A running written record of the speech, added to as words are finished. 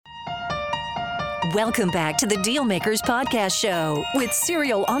Welcome back to the Dealmakers Podcast Show with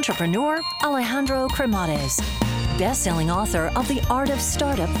serial entrepreneur Alejandro Cremades, best-selling author of The Art of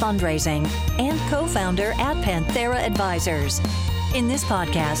Startup Fundraising and co-founder at Panthera Advisors. In this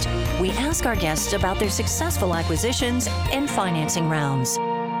podcast, we ask our guests about their successful acquisitions and financing rounds.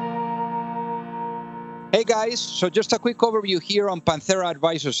 Hey guys, so just a quick overview here on Panthera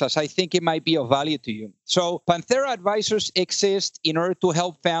Advisors, as I think it might be of value to you. So Panthera Advisors exists in order to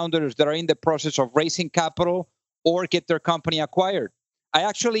help founders that are in the process of raising capital or get their company acquired. I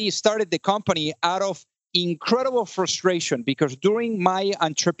actually started the company out of incredible frustration because during my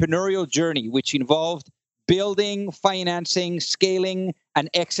entrepreneurial journey, which involved building, financing, scaling, and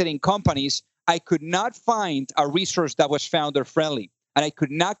exiting companies, I could not find a resource that was founder-friendly. And I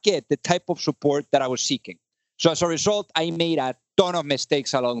could not get the type of support that I was seeking. So as a result, I made a ton of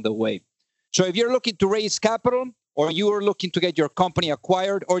mistakes along the way. So if you're looking to raise capital, or you are looking to get your company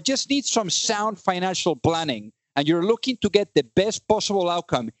acquired, or just need some sound financial planning, and you're looking to get the best possible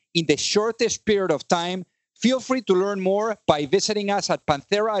outcome in the shortest period of time, feel free to learn more by visiting us at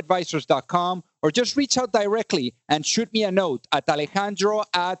pantheraadvisors.com, or just reach out directly and shoot me a note at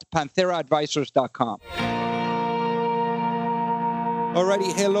alejandro@pantheraadvisors.com.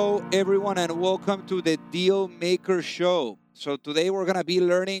 Alrighty, hello everyone, and welcome to the Deal Maker Show. So today we're gonna be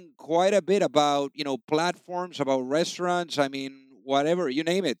learning quite a bit about, platforms, about restaurants. I mean, whatever, you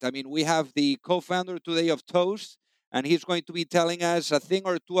name it. I mean, we have the co-founder today of Toast, and he's going to be telling us a thing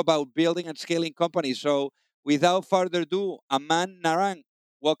or two about building and scaling companies. So without further ado, Aman Narang,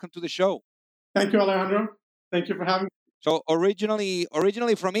 welcome to the show. Thank you, Alejandro. Thank you for having me. So originally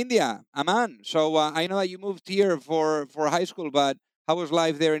from India, Aman. So I know that you moved here for high school, but how was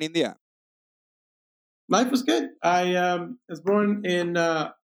life there in India? Life was good. I was born in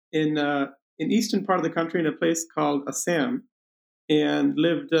eastern part of the country in a place called Assam, and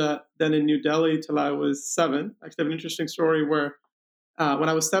lived then in New Delhi till I was 7. Actually, I have an interesting story where when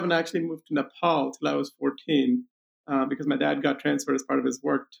I was 7, I actually moved to Nepal till I was 14 because my dad got transferred as part of his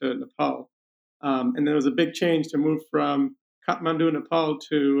work to Nepal. And there was a big change to move from Kathmandu, Nepal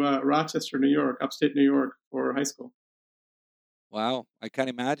to Rochester, New York, upstate New York for high school. Wow, I can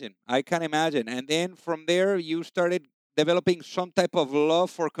imagine. And then from there, you started developing some type of love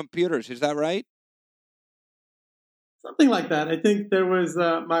for computers. Is that right? Something like that. I think there was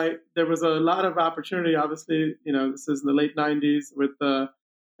a lot of opportunity. Obviously, this is in the late '90s with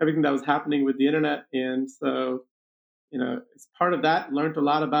everything that was happening with the internet, and so as part of that, learned a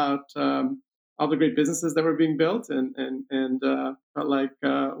lot about all the great businesses that were being built, and felt like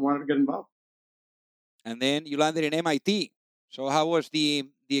wanted to get involved. And then you landed in MIT. So how was the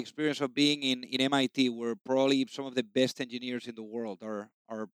experience of being in MIT, where probably some of the best engineers in the world are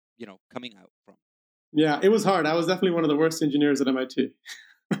coming out from? Yeah, it was hard. I was definitely one of the worst engineers at MIT.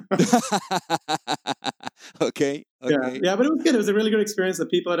 Okay. Yeah, but it was good. It was a really good experience. The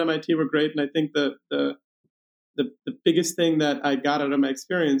people at MIT were great, and I think the biggest thing that I got out of my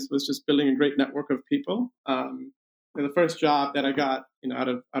experience was just building a great network of people. The first job that I got, out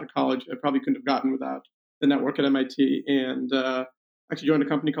of college, I probably couldn't have gotten without the network at MIT, and actually joined a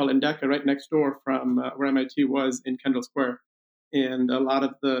company called Endeca right next door from where MIT was in Kendall Square. And a lot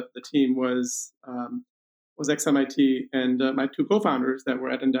of the team was ex-MIT, and my two co-founders that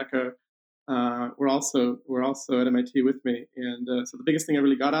were at Endeca were also at MIT with me. And so the biggest thing I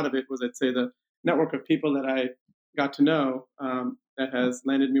really got out of it was, I'd say, the network of people that I got to know that has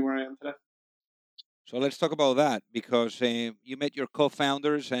landed me where I am today. So let's talk about that, because you met your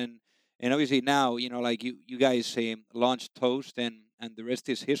co-founders, and obviously now, like you guys launched Toast, and the rest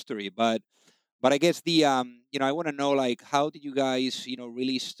is history. But I guess the I want to know, like, how did you guys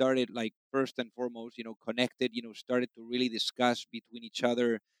really started, like, first and foremost, connected, started to really discuss between each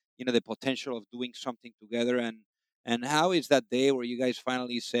other, the potential of doing something together, and how is that day where you guys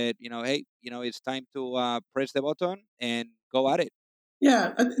finally said, hey, it's time to press the button and go at it?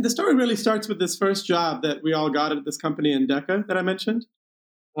 Yeah, the story really starts with this first job that we all got at this company Endeca that I mentioned.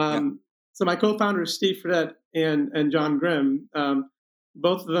 So my co-founders, Steve Fredette and John Grimm,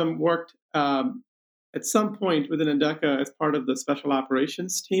 both of them worked at some point within Endeca as part of the special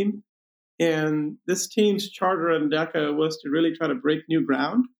operations team. And this team's charter at Endeca was to really try to break new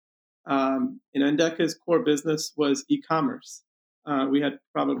ground. Endeca's core business was e-commerce. We had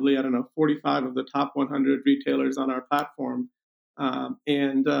probably, 45 of the top 100 retailers on our platform.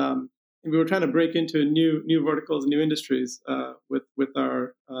 And we were trying to break into new verticals, new industries with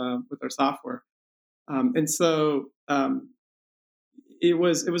our software. And so it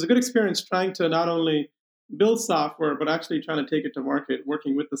was a good experience trying to not only build software, but actually trying to take it to market,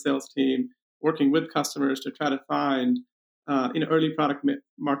 working with the sales team, working with customers to try to find early product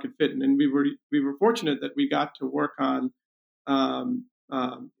market fit, and we were fortunate that we got to work on um,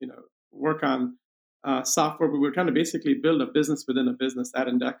 work on software. But we were trying to basically build a business within a business at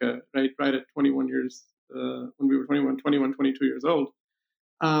Endeca, right at 21 years, when we were 22 years old.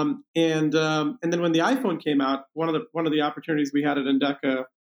 And then when the iPhone came out, one of the opportunities we had at Endeca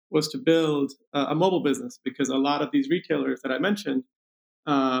was to build a mobile business, because a lot of these retailers that I mentioned,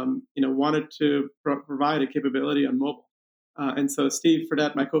 wanted to provide a capability on mobile. And so Steve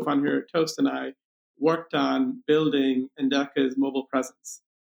Fredette, my co-founder here at Toast, and I worked on building Endeca's mobile presence.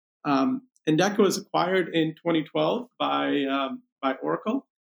 Endeca was acquired in 2012 by Oracle,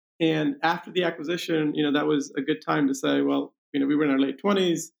 and after the acquisition, that was a good time to say, well, we were in our late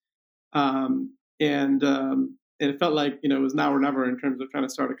 20s, and it felt like it was now or never in terms of trying to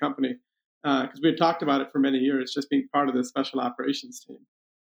start a company, because we had talked about it for many years, just being part of the special operations team.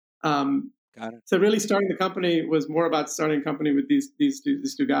 Got it. So really, starting the company was more about starting a company with these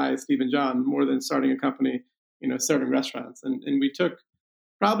two guys, Steve and John, more than starting a company, serving restaurants. And we took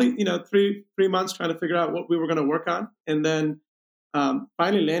probably 3 months trying to figure out what we were going to work on, and then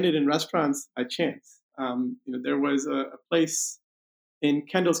finally landed in restaurants by chance. There was a place in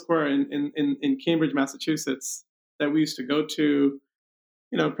Kendall Square in Cambridge, Massachusetts, that we used to go to,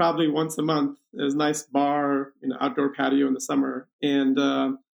 probably once a month. It was a nice bar, outdoor patio in the summer, and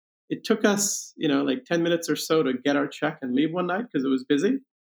it took us, like 10 minutes or so to get our check and leave one night because it was busy,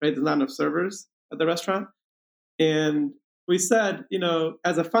 right? There's not enough servers at the restaurant. And we said,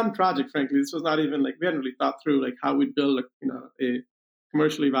 as a fun project, frankly, this was not even like, we hadn't really thought through like how we'd build a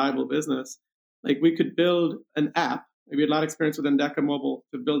commercially viable business. Like, we could build an app. We had a lot of experience with Endeca Mobile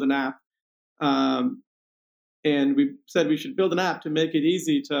to build an app. And we said we should build an app to make it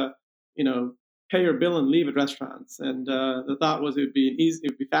easy to, pay your bill and leave at restaurants. And the thought was it would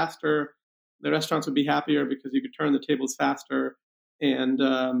be faster. The restaurants would be happier because you could turn the tables faster, and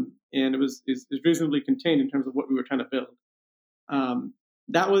it was reasonably contained in terms of what we were trying to build.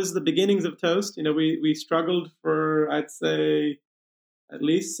 That was the beginnings of Toast. We struggled for, I'd say, at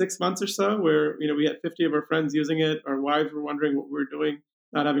least 6 months or so, where we had 50 of our friends using it. Our wives were wondering what we were doing,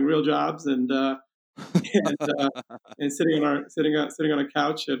 not having real jobs, and sitting on a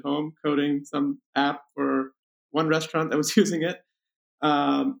couch at home coding some app for one restaurant that was using it.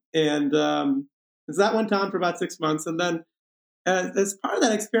 So that went on for about 6 months, and then as part of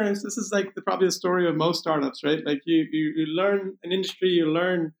that experience, this is like probably the story of most startups, right? Like you learn an industry, you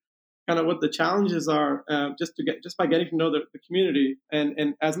learn kind of what the challenges are, just by getting to know the community,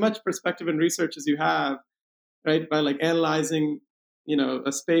 and as much perspective and research as you have, right? By like analyzing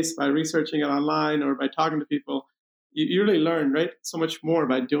a space, by researching it online or by talking to people, you really learn, right? So much more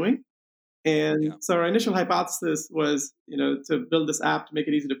by doing. And so our initial hypothesis was, to build this app to make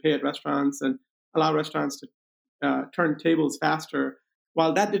it easy to pay at restaurants and allow restaurants to turn tables faster.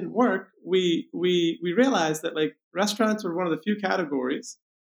 While that didn't work, we realized that like restaurants were one of the few categories,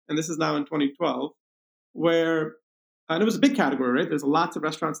 and this is now in 2012, where, and it was a big category, right? There's lots of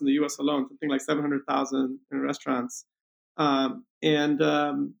restaurants in the U.S. alone, something like 700,000 restaurants.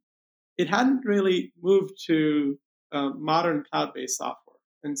 It hadn't really moved to modern cloud-based software.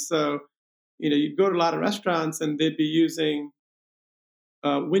 And so, you'd go to a lot of restaurants and they'd be using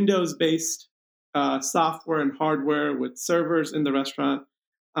Windows-based software and hardware with servers in the restaurant.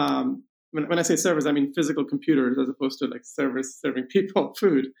 When I say servers, I mean physical computers as opposed to like servers serving people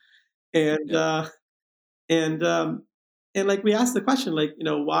food. And like we asked the question, like,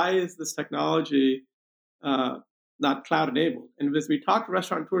 why is this technology not cloud enabled? And as we talked to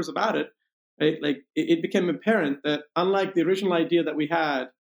restaurateurs about it, right, like it became apparent that unlike the original idea that we had,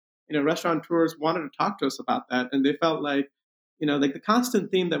 restaurateurs wanted to talk to us about that, and they felt like, like the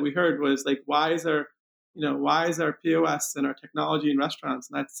constant theme that we heard was like, why is our POS and our technology in restaurants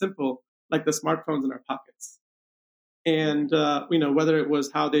not simple like the smartphones in our pockets? And whether it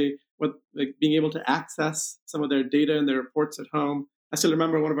was being able to access some of their data and their reports at home. I still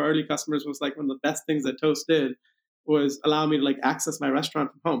remember one of our early customers was like, one of the best things that Toast did was allow me to like access my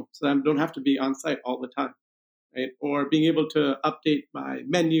restaurant from home, so I don't have to be on site all the time, right? Or being able to update my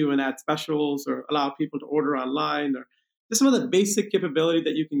menu and add specials, or allow people to order online, or just some of the basic capability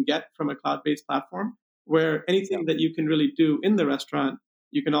that you can get from a cloud-based platform, where anything that you can really do in the restaurant,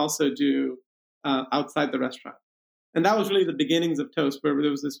 you can also do outside the restaurant. And that was really the beginnings of Toast, where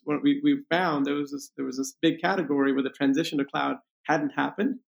there was this, what we found, there was this big category where the transition to cloud hadn't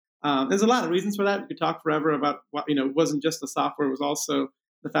happened. There's a lot of reasons for that. We could talk forever about what, it wasn't just the software, it was also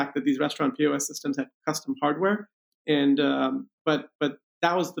the fact that these restaurant POS systems had custom hardware. And but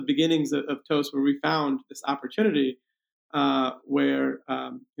that was the beginnings of Toast, where we found this opportunity where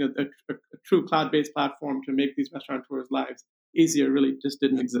a true cloud-based platform to make these restaurateurs' lives easier really just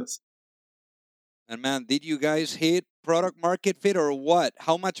didn't exist. And man, did you guys hit product market fit or what?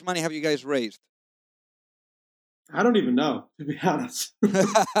 How much money have you guys raised? I don't even know, to be honest.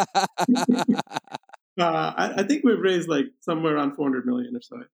 I think we've raised like somewhere around 400 million or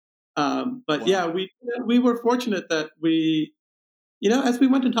so. But Wow. yeah, we were fortunate that we, as we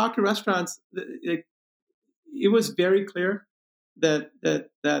went to talk to restaurants, it was very clear that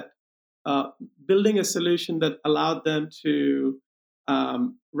building a solution that allowed them to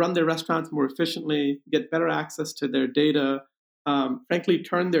run their restaurants more efficiently, get better access to their data, frankly,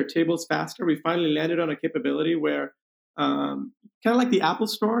 turn their tables faster. We finally landed on a capability where, kind of like the Apple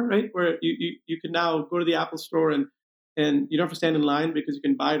Store, right, where you can now go to the Apple Store and you don't have to stand in line because you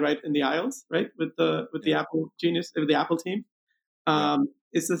can buy right in the aisles, right, with the Apple Genius, with the Apple team.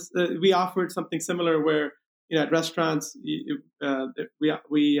 It's this, we offered something similar where at restaurants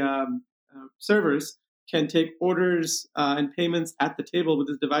servers can take orders and payments at the table with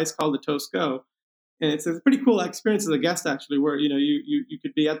this device called the Toast Go, and it's a pretty cool experience as a guest actually, where you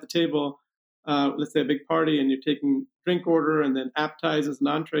could be at the table, let's say a big party, and you're taking drink order and then appetizers and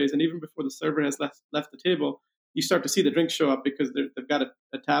entrees, and even before the server has left the table, you start to see the drinks show up because they've got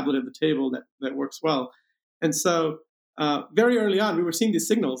a tablet at the table that works well, and so. Very early on, we were seeing these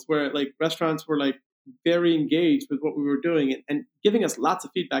signals where like restaurants were like very engaged with what we were doing and giving us lots of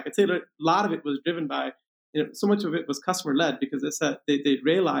feedback. I'd say a lot of it was driven by, so much of it was customer led because they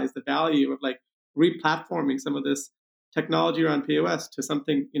realized the value of like re-platforming some of this technology around POS to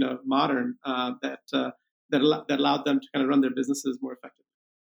something modern that allowed them to kind of run their businesses more effectively.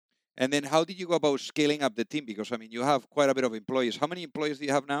 And then how did you go about scaling up the team? Because I mean, you have quite a bit of employees. How many employees do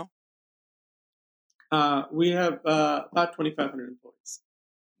you have now? We have about 2,500 employees.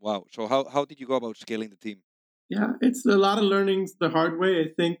 Wow. So how did you go about scaling the team? Yeah, it's a lot of learnings the hard way. I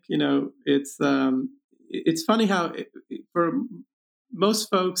think, it's funny how for most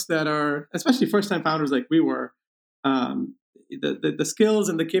folks that are, especially first-time founders like we were, the skills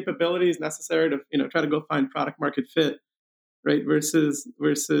and the capabilities necessary to try to go find product market fit, right, versus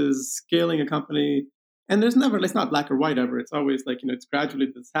scaling a company. And it's not black or white ever. It's always like, it's gradually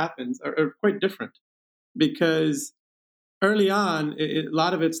this happens, are quite different. Because early on, a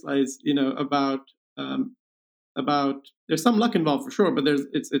lot of it's like about there's some luck involved for sure, but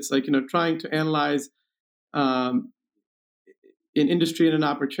it's like trying to analyze an industry and an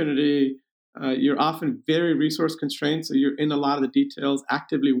opportunity. You're often very resource constrained, so you're in a lot of the details,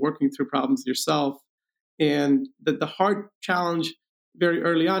 actively working through problems yourself, and the hard challenge very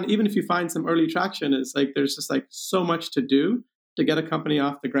early on, even if you find some early traction, is like there's just like so much to do to get a company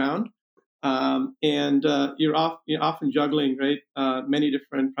off the ground. And you're often juggling, right, many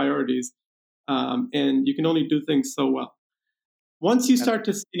different priorities, and you can only do things so well. Once you start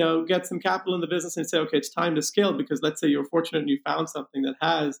to get some capital in the business and say, okay, it's time to scale, because let's say you're fortunate and you found something that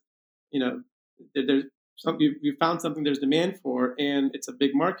has, there's something you found something there's demand for, and it's a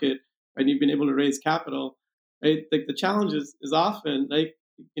big market, and you've been able to raise capital, right? Like the challenge is often like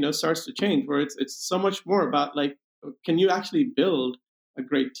starts to change, where it's so much more about like, can you actually build a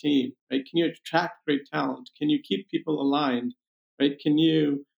great team, right? Can you attract great talent? Can you keep people aligned, right? Can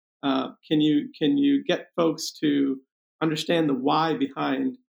you get folks to understand the why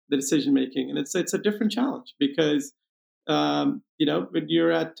behind the decision making? And it's a different challenge because when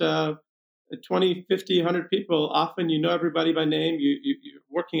you're at 20, 50, 100 people, often everybody by name. You're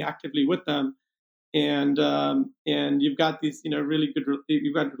working actively with them, and you've got these really good.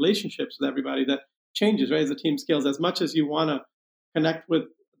 You've got relationships with everybody that changes, right, as the team scales. As much as you want to connect with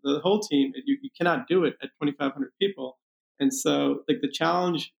the whole team, you cannot do it at 2,500 people. And so like the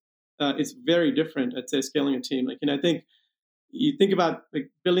challenge is very different at, say, scaling a team. Like, I think you think about like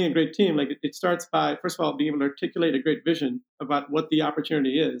building a great team, like it starts by, first of all, being able to articulate a great vision about what the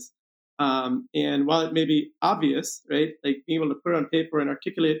opportunity is. And while it may be obvious, right, like being able to put it on paper and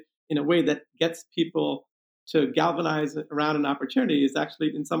articulate in a way that gets people to galvanize around an opportunity is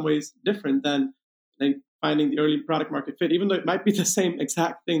actually in some ways different than like finding the early product market fit, even though it might be the same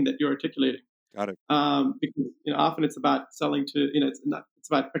exact thing that you're articulating. Got it. Because often it's about selling to it's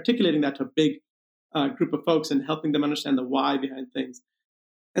about articulating that to a big group of folks and helping them understand the why behind things.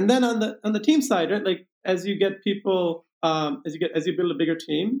 And then on the team side, right, like as you get people, as you build a bigger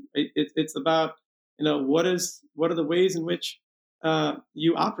team, it's about what are the ways in which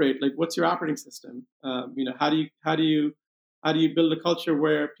you operate, like what's your operating system, how do you build a culture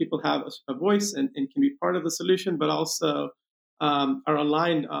where people have a voice and can be part of the solution, but also are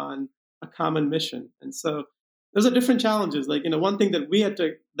aligned on a common mission. And so those are different challenges. Like, one thing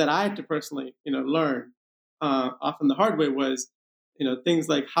that I had to personally, learn often the hard way was, things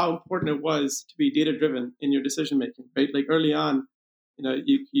like how important it was to be data driven in your decision making. Right, like early on,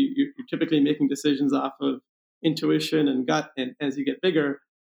 you're typically making decisions off of intuition and gut, and as you get bigger,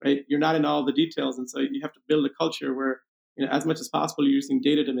 right, you're not in all the details, and so you have to build a culture where, as much as possible, you're using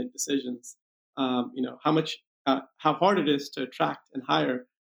data to make decisions. How hard it is to attract and hire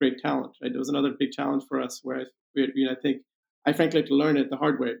great talent. Right, it was another big challenge for us. Where I think I frankly had to learn it the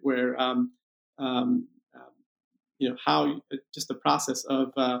hard way. Where um, how just the process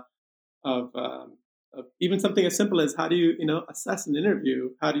of, of even something as simple as how do you assess an interview?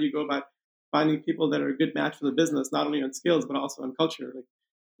 How do you go about finding people that are a good match for the business, not only on skills but also on culture? Like,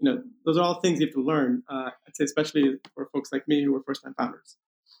 those are all things you have to learn. I'd say, especially for folks like me who were first-time founders.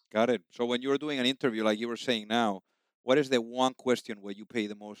 Got it. So when you're doing an interview, like you were saying now, what is the one question where you pay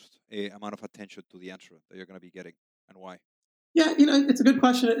the most amount of attention to the answer that you're going to be getting, and why? Yeah, it's a good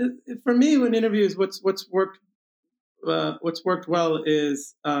question. For me, when interviews, what's worked well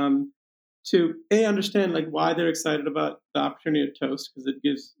is to understand like why they're excited about the opportunity at Toast, because it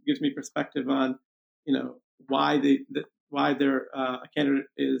gives me perspective on why their a candidate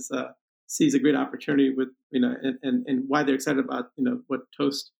sees a great opportunity with and why they're excited about what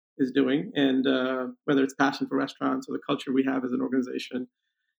Toast is doing, and whether it's passion for restaurants or the culture we have as an organization.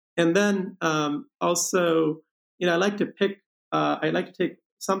 And then also, I like to take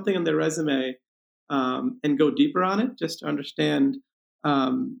something on their resume and go deeper on it, just to understand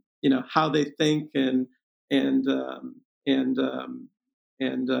how they think and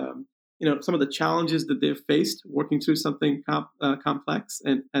some of the challenges that they've faced working through something complex,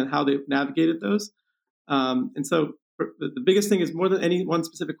 and how they've navigated those. And so the biggest thing is, more than any one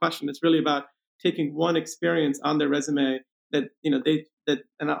specific question, it's really about taking one experience on their resume that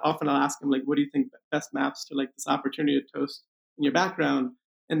and often I'll ask them, like, what do you think best maps to like this opportunity at Toast in your background,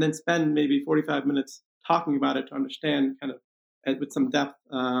 and then spend maybe 45 minutes talking about it to understand kind of with some depth,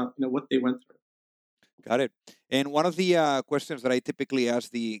 what they went through. Got it. And one of the questions that I typically ask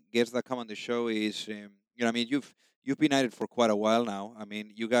the guests that come on the show is, I mean, you've been at it for quite a while now. I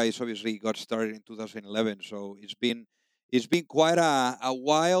mean, you guys obviously got started in 2011, so it's been quite a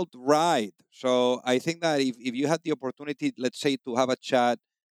wild ride. So I think that if you had the opportunity, let's say, to have a chat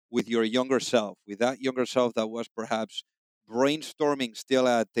with your younger self, with that younger self that was perhaps brainstorming still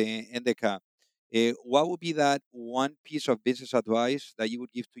at Endeca, what would be that one piece of business advice that you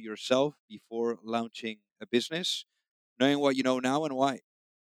would give to yourself before launching a business, knowing what you know now, and why?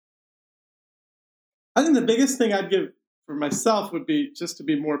 I think the biggest thing I'd give for myself would be just to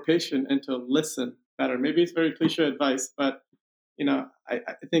be more patient and to listen better. Maybe it's very cliche advice, but I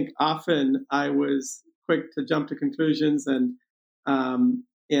think often I was quick to jump to conclusions, and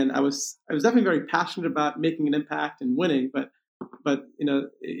I was definitely very passionate about making an impact and winning, but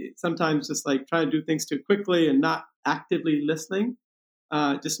sometimes just like trying to do things too quickly and not actively listening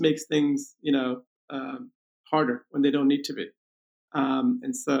just makes things harder when they don't need to be.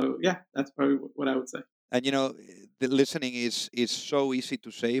 And so, yeah, that's probably what I would say. And the listening is so easy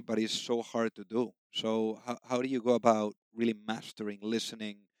to say, but it's so hard to do. So how do you go about really mastering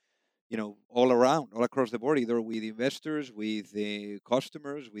listening, all around, all across the board, either with investors, with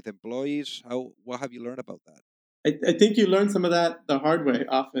customers, with employees? What have you learned about that? I think you learn some of that the hard way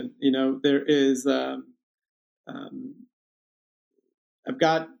often. There is, I've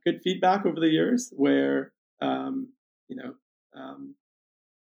got good feedback over the years where,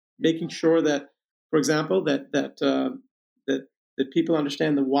 making sure that, for example, that people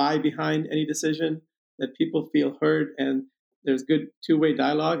understand the why behind any decision, that people feel heard, and there's good two-way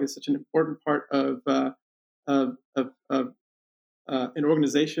dialogue is such an important part of an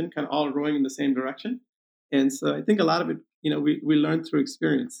organization kind of all rowing in the same direction. And so I think a lot of it, we learned through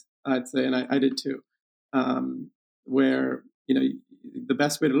experience, I'd say, and I did too, where, the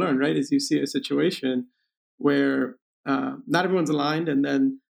best way to learn, right, is you see a situation where not everyone's aligned, and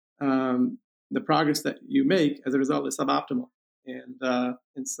then the progress that you make as a result is suboptimal.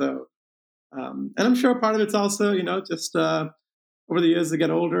 And so, and I'm sure part of it's also, just over the years as you get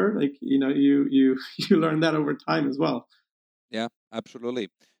older, like, you learn that over time as well. Yeah, absolutely.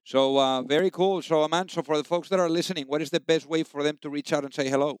 So very cool. So Aman, so for the folks that are listening, what is the best way for them to reach out and say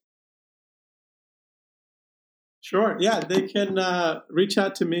hello? Sure. Yeah, they can reach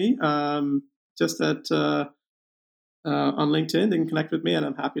out to me just on LinkedIn. They can connect with me, and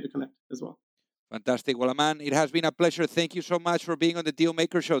I'm happy to connect as well. Fantastic. Well, Aman, it has been a pleasure. Thank you so much for being on the Deal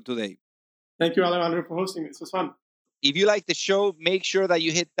Maker Show today. Thank you, Alejandro, for hosting me. This was fun. If you like the show, make sure that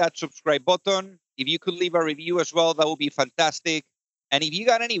you hit that subscribe button. If you could leave a review as well, that would be fantastic. And if you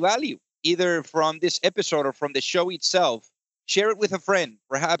got any value, either from this episode or from the show itself, share it with a friend.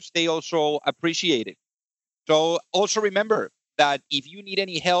 Perhaps they also appreciate it. So also remember that if you need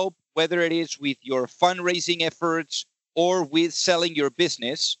any help, whether it is with your fundraising efforts or with selling your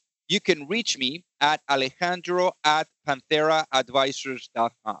business, you can reach me at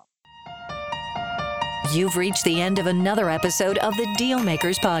alejandro@pantheraadvisors.com. You've reached the end of another episode of the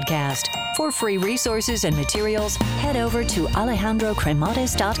Dealmakers Podcast. For free resources and materials, head over to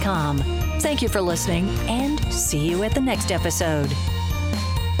alejandrocremades.com. Thank you for listening, and see you at the next episode.